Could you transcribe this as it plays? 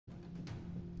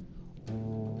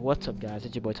What's up, guys?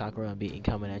 It's your boy Taco and Beating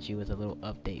coming at you with a little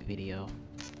update video.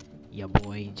 Your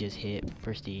boy just hit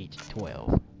Prestige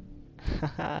 12.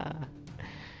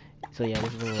 So yeah,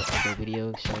 this is a little update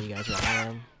video showing you guys where I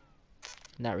am.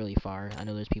 Not really far. I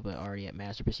know there's people that are already at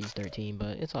Master Prestige 13,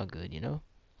 but it's all good, you know?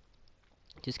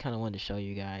 Just kind of wanted to show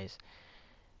you guys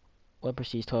what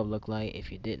Prestige 12 looked like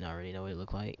if you didn't already know what it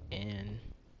looked like, and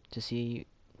to show you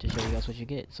guys what you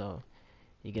get. So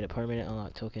you get a permanent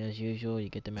unlock token as usual, you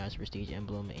get the Master Prestige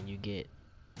emblem, and you get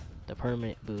the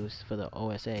permanent boost for the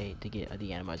OSA to get a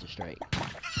deatomizer strike.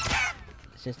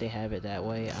 Since they have it that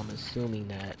way, I'm assuming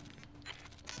that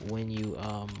when you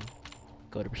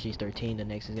go to Prestige 13, the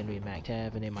next is going to be Mac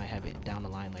Tab, and they might have it down the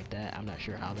line like that. I'm not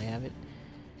sure how they have it,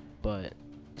 but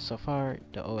so far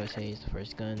the OSA is the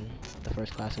first gun, the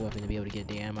first class of weapon to be able to get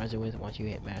deatomizer with once you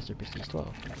hit Master Prestige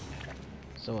 12.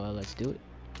 So let's do it.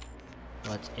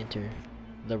 Let's enter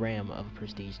the RAM of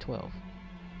Prestige 12.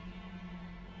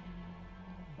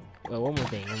 Well, one more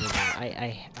thing.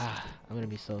 I'm gonna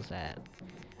be so sad.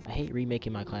 I hate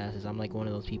remaking my classes. I'm like one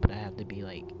of those people that have to be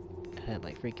like, have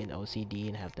like freaking OCD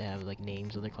and have to have like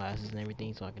names of their classes and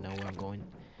everything so I can know where I'm going.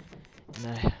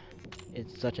 And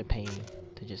it's such a pain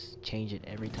to just change it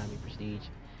every time you prestige.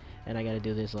 And I gotta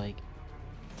do this like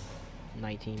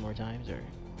 19 more times or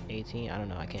 18. I don't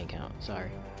know. I can't count. Sorry.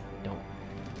 Don't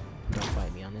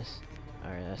fight me on this.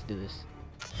 Alright, let's do this.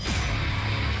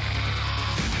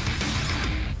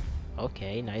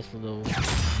 Okay, nice little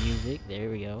music.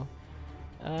 There we go.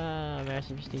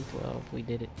 Master Prestige 12. We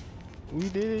did it. We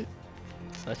did it.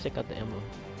 Let's check out the emblem.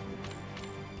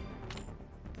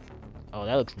 Oh,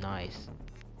 that looks nice.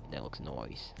 That looks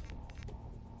nice.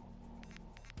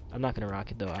 I'm not gonna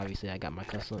rock it though. Obviously, I got my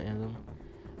custom emblem.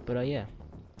 But yeah,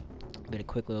 been a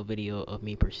quick little video of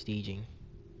me prestiging,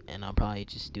 and I'll probably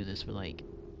just do this for like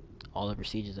all the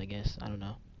procedures, I guess. I don't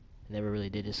know. I never really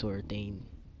did this sort of thing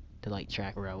to like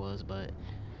track where I was, but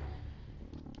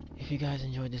if you guys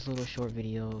enjoyed this little short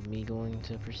video of me going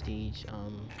to Prestige,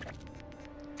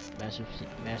 Master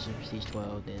Prestige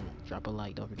 12, then drop a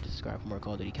like. Don't forget to subscribe for more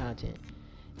Call of Duty content.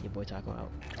 Your boy Taco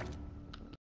out.